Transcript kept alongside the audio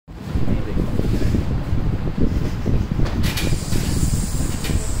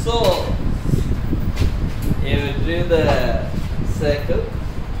the circle.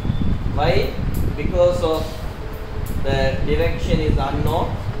 Why? Because of the direction is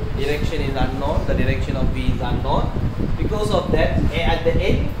unknown. Direction is unknown. The direction of V is unknown. Because of that, at the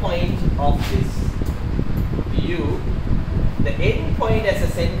end point of this view, the end point as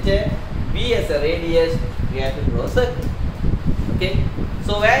a center, V as a radius, we have to draw a circle. Okay.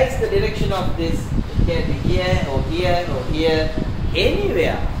 So where is the direction of this? It can be here or here or here.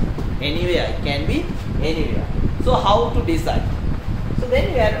 Anywhere. Anywhere. It can be anywhere. So how to decide? So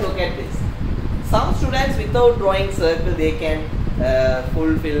then we have to look at this. Some students without drawing circle, they can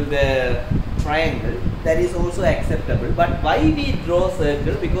fulfill the triangle. That is also acceptable. But why we draw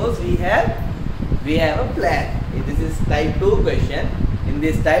circle? Because we have a plan. This is type 2 question. In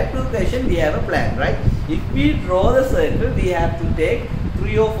this type 2 question, we have a plan, right? If we draw the circle, we have to take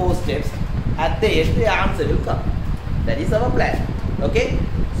 3 or 4 steps. At the end, the answer will come. That is our plan. Okay?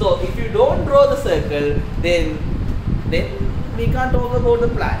 So if you don't draw the circle, then we can't talk about the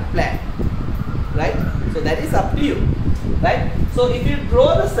plan. Right? So that is up to you. Right? So if you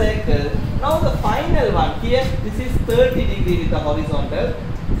draw the circle, now the final one here, this is 30 degree with the horizontal.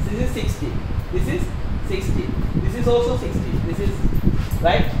 This is 60. This is 60. This is also 60. This is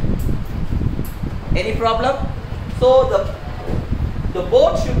right. Any problem? So the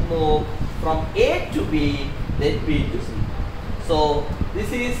boat should move from A to B, then B to C. So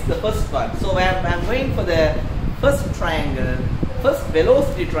this is the first one. So I'm going for the first triangle, first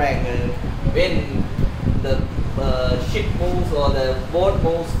velocity triangle, when the ship moves or the boat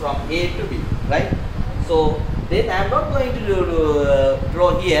moves from A to B, right? So then I'm not going to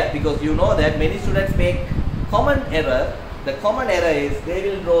draw here, because you know that many students make common error. The common error is they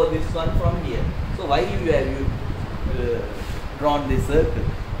will draw this one from here. So why have you drawn this circle?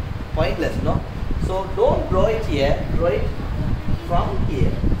 Pointless, no? So don't draw it here, draw it from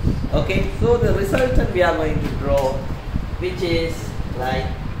here. Okay, so the resultant we are going to draw, which is like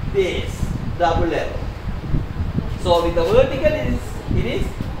this, double arrow. So with the vertical it is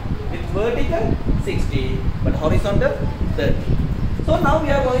with vertical 60, but horizontal 30. So now we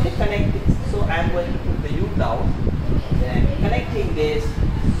are going to connect this. So I am going to put the U down, then connecting this.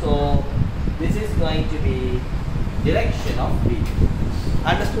 So this is going to be direction of V.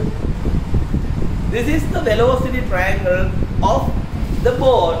 Understood? This is the velocity triangle of the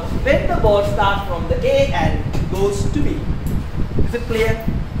boat when the boat starts from the A and goes to B. Is it clear?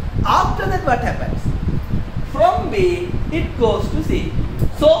 After that, what happens? From B, it goes to C.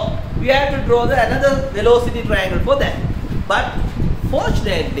 So we have to draw another velocity triangle for that. But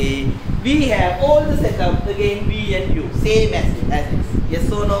fortunately, we have all the setup again V and U, same as this.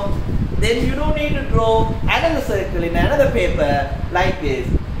 Yes or no? Then you don't need to draw another circle in another paper like this.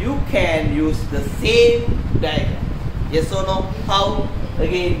 You can use the same diagram. Yes or no? How?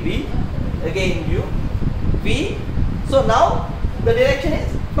 Again V, again U, V. So now the direction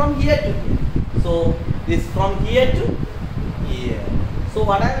is from here to here. So this from here to here. So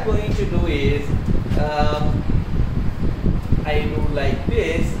what I'm going to do is, I do like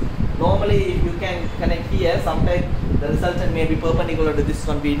this. Normally if you can connect here, sometimes the resultant may be perpendicular to this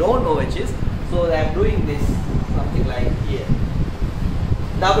one, we don't know which is. So I'm doing this something like here.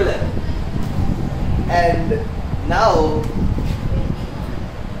 Double arrow. And now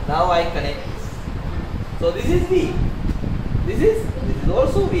I connect this. So this is V. This is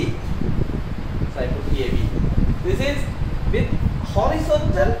also V. So I put here V. This is with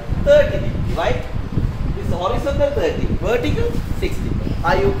horizontal 30 degree, right? This is horizontal 30, vertical 60.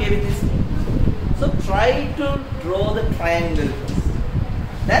 Are you okay with this? So try to draw the triangle first.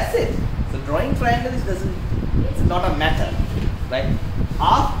 That's it. So drawing triangle it's not a matter, right?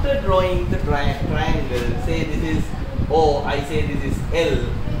 After drawing the triangle, say this is O, I say this is L,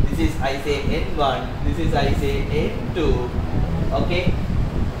 this is I say N1, this is I say N2. Okay?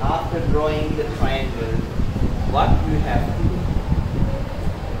 After drawing the triangle, what you have to do?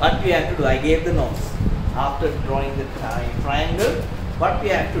 What we have to do? I gave the notes. After drawing the triangle, what we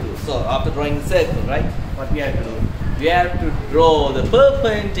have to do? So after drawing the circle, right? What we have to do? We have to draw the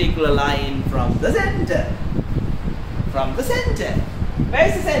perpendicular line from the center. From the center. Where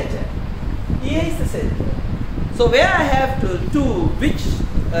is the center? Here is the center. So where I have to which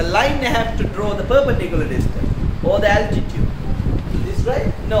line I have to draw the perpendicular distance or the altitude? This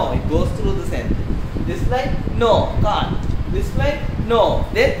line? No, it goes through the center. This line? No, can't. This line? No.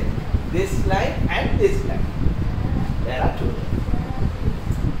 Then this line and this line. There are two.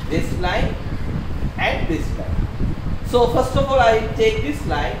 This line and this line. So first of all, I take this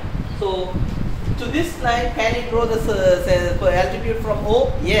line. So to this line, can you draw the altitude from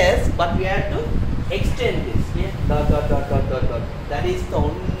O? Yes, but we have to extend this. Yeah? Dot, dot, dot, dot, dot, dot. That is the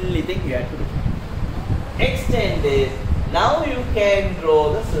only thing you have to do. extend this. Now you can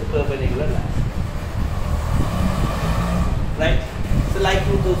draw the perpendicular line. Right? So like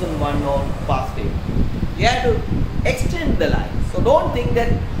 2001 or past year. You have to extend the line. So don't think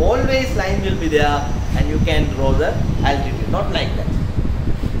that always line will be there and you can draw the altitude. Not like that.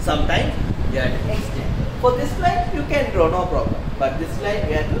 Sometimes you have to extend. For this line you can draw, no problem. But this line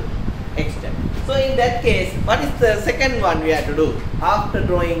you have to extend. So in that case, what is the second one we have to do? After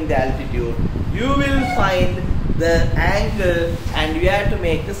drawing the altitude, you will find the angle and you have to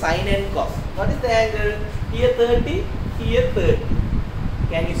make the sine and cos. What is the angle? Here 30, here 30.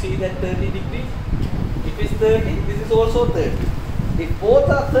 Can you see that 30 degrees? If it's 30, this is also 30. If both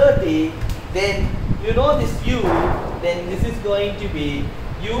are 30, then you know this u, then this is going to be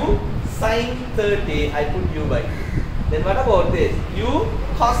u sine 30, I put u by 2. Then what about this? U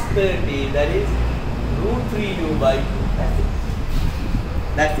cos 30, that is root 3u by 2. That's it.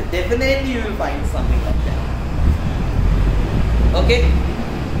 That's it. Definitely you will find something like that. Okay?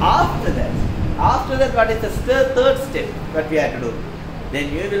 After that what is the third step what we have to do?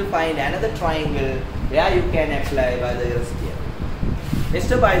 Then you will find another triangle where you can apply Pythagoras theorem.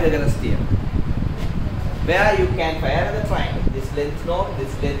 Mr. Pythagoras theorem. Where you can find another triangle. This length known,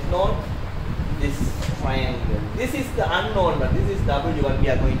 this triangle. This is the unknown one. This is W what we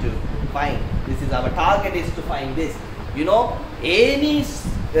are going to find. This is our target is to find this. You know, any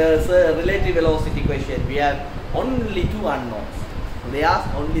relative velocity question, we have only two unknowns. They ask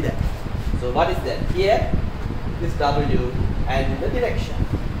only that. So what is that? Here, this W and the direction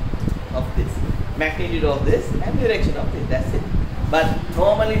of this. Magnitude of this and direction of this. That's it. But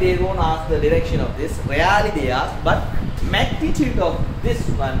normally they don't ask the direction of this. Rarely they ask, but magnitude of this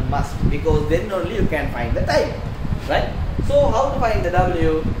one must, because then only you can find the time. Right? So how to find the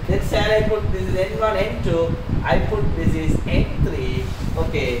W? Let's say I put this is N1, N2. I put this is N3.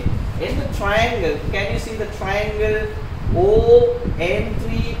 Okay. In the triangle, can you see the triangle O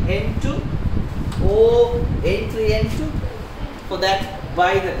N3 N2? O N3 N2? For that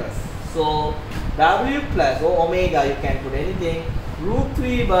Pythagoras. So W plus or omega, you can put anything, root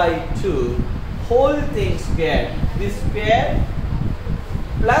 3 by 2 whole thing squared. This squared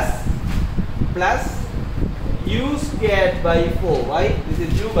plus u squared by 4. Why? This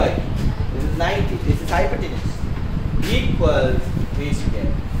is u by, this is 90, this is hypotenuse, equals v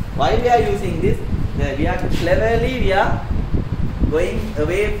squared. Why we are using this? We are cleverly, we are going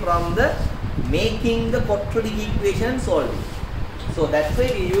away from the making the quadratic equation solving. So that's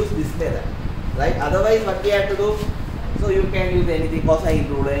why we use this method. Right? Otherwise what we have to do? So you can use anything, cosine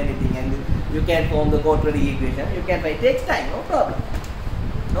rule or anything, and you can form the quadratic equation. You can, it takes time, no problem.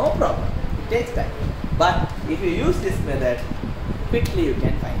 No problem. It takes time. But if you use this method, quickly you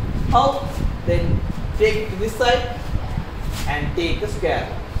can find. How? Then take it to this side and take the square.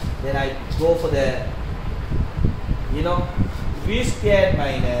 Then I go for the, v squared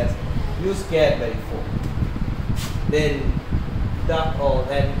minus u squared by 4. Then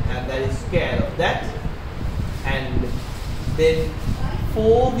and that is square of that, and then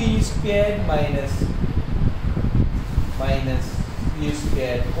 4v squared minus u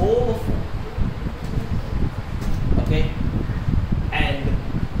squared over 4. Okay, and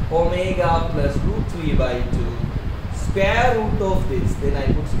omega plus root 3 by 2 square root of this. Then I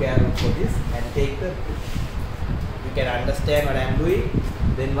put square root for this and take the 2. You can understand what I am doing.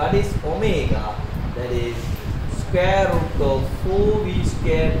 Then what is omega? That is square root of 4v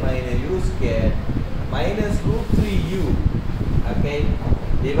squared minus u squared minus root 3u, okay,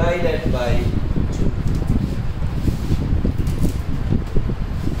 divided by 2.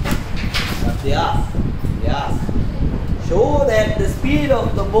 What they ask? Show that the speed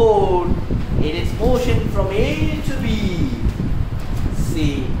of the boat in its motion from A to B.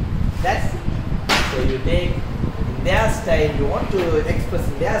 See, that's it. So you take in their style, you want to express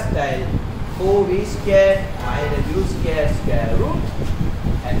in their style 4v squared minus u squared square root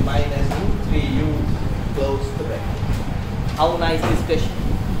and minus root 3u close the bracket. How nice this question?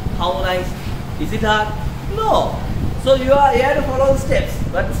 How nice? Is it hard? No. So you have to follow the steps.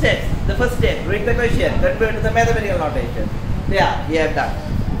 What the steps? The first step, read the question, convert to the mathematical notation. Yeah, we have done.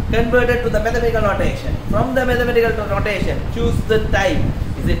 Converted to the mathematical notation. From the mathematical notation, choose the type.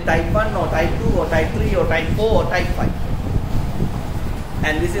 Is it type 1 or type 2 or type 3 or type 4 or type 5?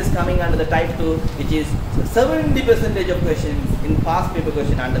 And this is coming under the type 2, which is 70% of questions in past paper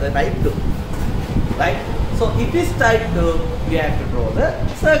question under the type 2. Right? So if it's type 2, you have to draw the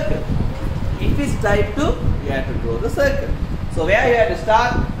circle. If it's type 2, you have to draw the circle. So where you have to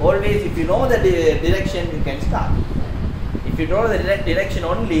start? Always, if you know the direction, you can start. If you know the direction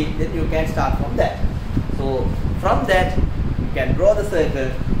only, then you can start from that. So from that, can draw the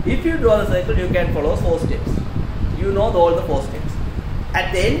circle. If you draw the circle, you can follow 4 steps. You know all the 4 steps.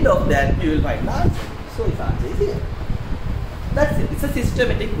 At the end of that, you will find the answer. So its answer is here. That's it. It's a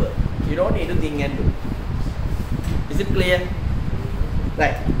systematic work. You don't need to think and do. Is it clear?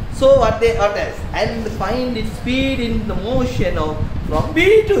 Right. So what else? And find its speed in the motion of from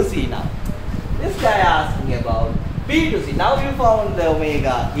B to C now. This guy asking about B to C. Now you found the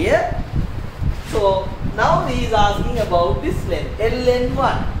omega here. So now he is asking about this length,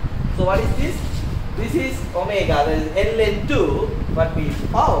 ln1. So what is this? This is omega, that is ln2. But we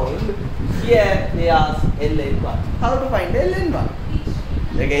found here they ask ln1. How to find ln1?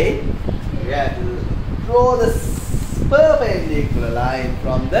 Okay, we have to draw the perpendicular line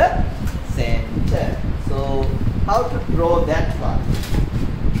from the center. So how to draw that one?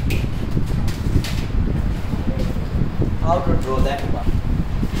 How to draw that one?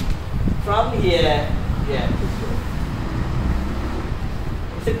 From here, yeah.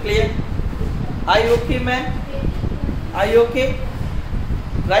 Is it clear? Are you okay, man? Are you okay?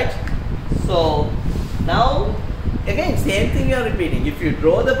 Right? So now again same thing you are repeating. If you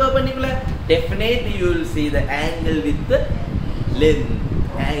draw the perpendicular, definitely you will see the angle with the length.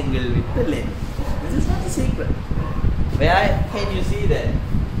 Angle with the length. This is not a secret. Where can you see the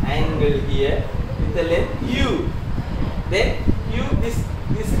angle here with the length u? Then u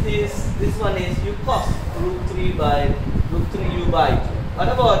this one is u cos root 3 u by 2. What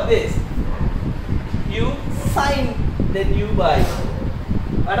about this? U sine then u by 2.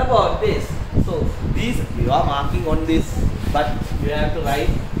 What about this? So these you are marking on this, but you have to write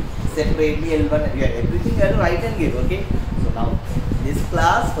separately L1. You have everything you have to write and give. Okay. So now this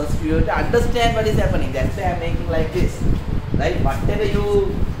class first you have to understand what is happening. That's why I am making like this. Right? Whatever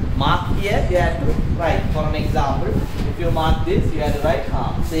you mark here, you have to write. For an example, if you mark this, you have to write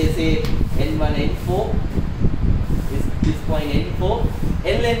say N1 N4. This point N4.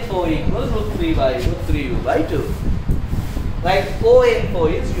 Ln4 equals root 3 u by 2. Right?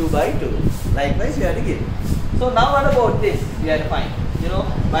 ON4 is u by 2. Likewise, you have to give. So now what about this? You have to find. You know,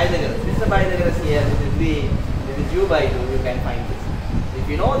 Pythagoras. This is the Pythagoras here. This is v. This is u by 2. You can find this. If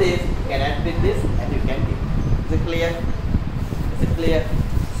you know this, you can add with this and you can give. Is it clear? Is it clear?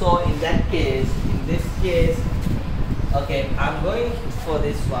 So in that case, in this case, okay, I'm going for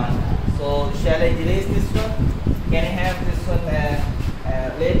this one. So shall I erase this one? Can I have this one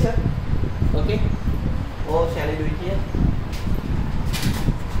later? Okay? Or shall I do it here?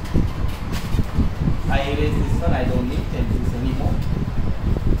 I erase this one. I don't need this anymore.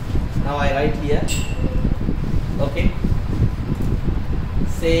 Now I write here. Okay?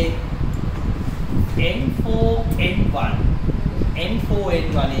 Say N4 N1. N4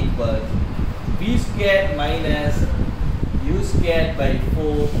 N1 equals V squared minus U squared by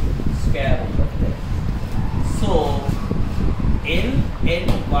 4 square root of that. So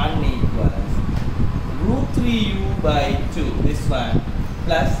N1 equals root 3u by 2, this one,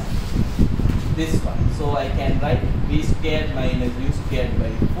 plus this one. So I can write V squared minus U squared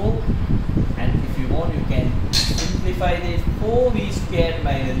by 4. And if you want, you can simplify this 4v squared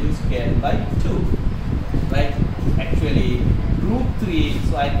minus u squared by 2. Right? Actually, root 3,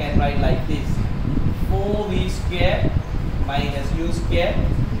 so I can write like this 4v squared minus u squared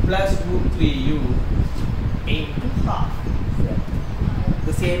plus root 3u into half.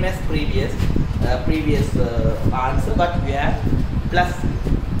 The same as previous answer, but we have plus.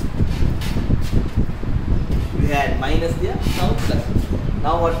 We had minus there, now plus.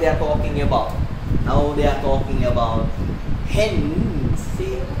 Now what they are talking about? Now they are talking about hence.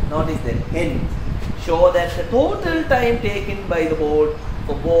 See, notice that hence. Show that the total time taken by the board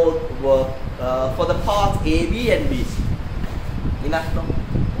for both work for the paths A, B and B. Enough, no?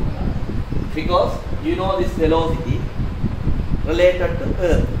 Because you know this velocity related to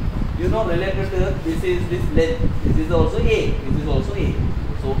Earth. You know related to Earth, this is this length. This is also A. This is also A.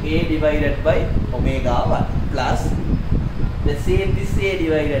 So A divided by omega 1 plus the same this A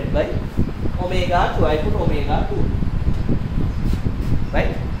divided by omega 2. I put omega 2.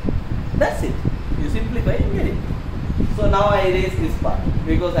 Right? That's it. You simplify and get it. So now I erase this part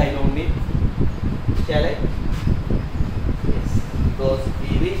because I don't need. Shall I? Yes. Because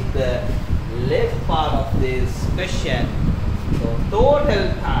we reached the left part of this question. So total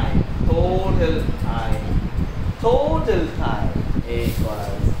time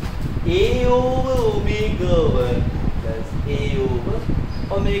equals A over omega 1 plus A over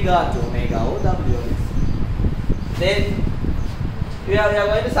omega 2 omega over W. Then we are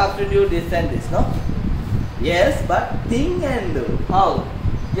going to substitute this and this, no? Yes, but think and do. How?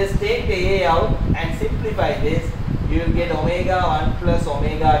 Just take the A out and simplify this. You will get omega 1 plus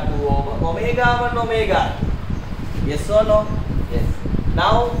omega 2 over omega 1 omega 2. Yes or no? Yes.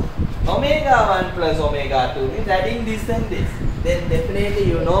 Now omega 1 plus omega 2 means adding this and this. Then definitely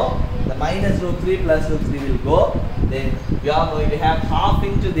you know the minus root 3 plus root 3 will go. Then you are going to have half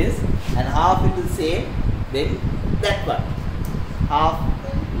into this and half into the same. Then that one.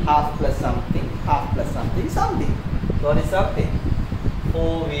 Half plus something, something. So what is something?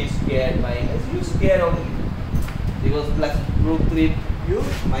 4v squared minus u squared only. Because plus root 3u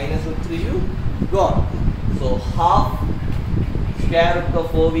minus root 3u gone. So half square root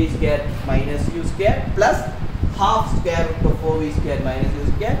of 4v squared minus u squared plus half square root of 4v squared minus u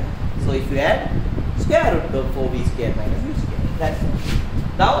squared. So if you add square root of 4v squared minus u squared. That's it.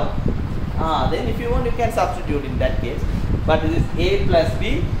 Now, then if you want you can substitute in that case. But this is a plus b,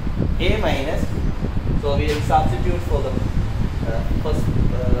 a minus. So we will substitute for the first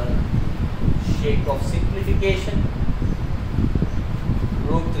sake of simplification.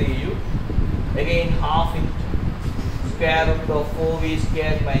 Root 3u. Again half into square root of 4v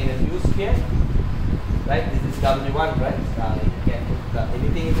squared minus u squared. Right? This is w1, right? You can put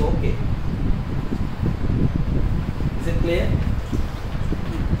anything is okay. Is it clear?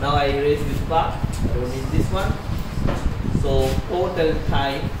 Now I erase this part. I don't need this one. So total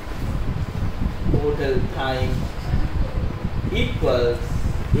time equals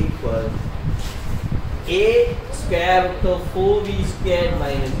a square root of 4v squared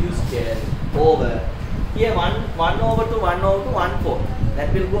minus u squared over here 1 over to 1/4.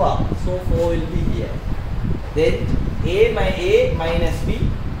 That will go up. So 4 will be here. Then a minus b,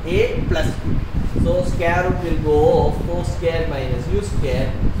 a plus b. So square root will go off 4 squared minus u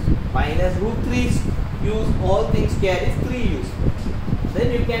squared minus root 3 use all things squared is 3u squared.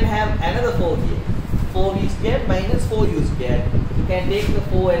 Then you can have another 4 here. 4v squared minus 4u squared. You can take the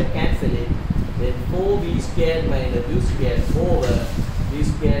 4 and cancel it. Then 4v squared minus u squared over v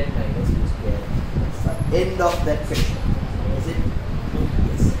squared minus u squared. That's the end of that question. Is it?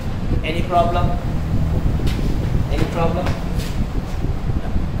 Yes. Any problem? Any problem?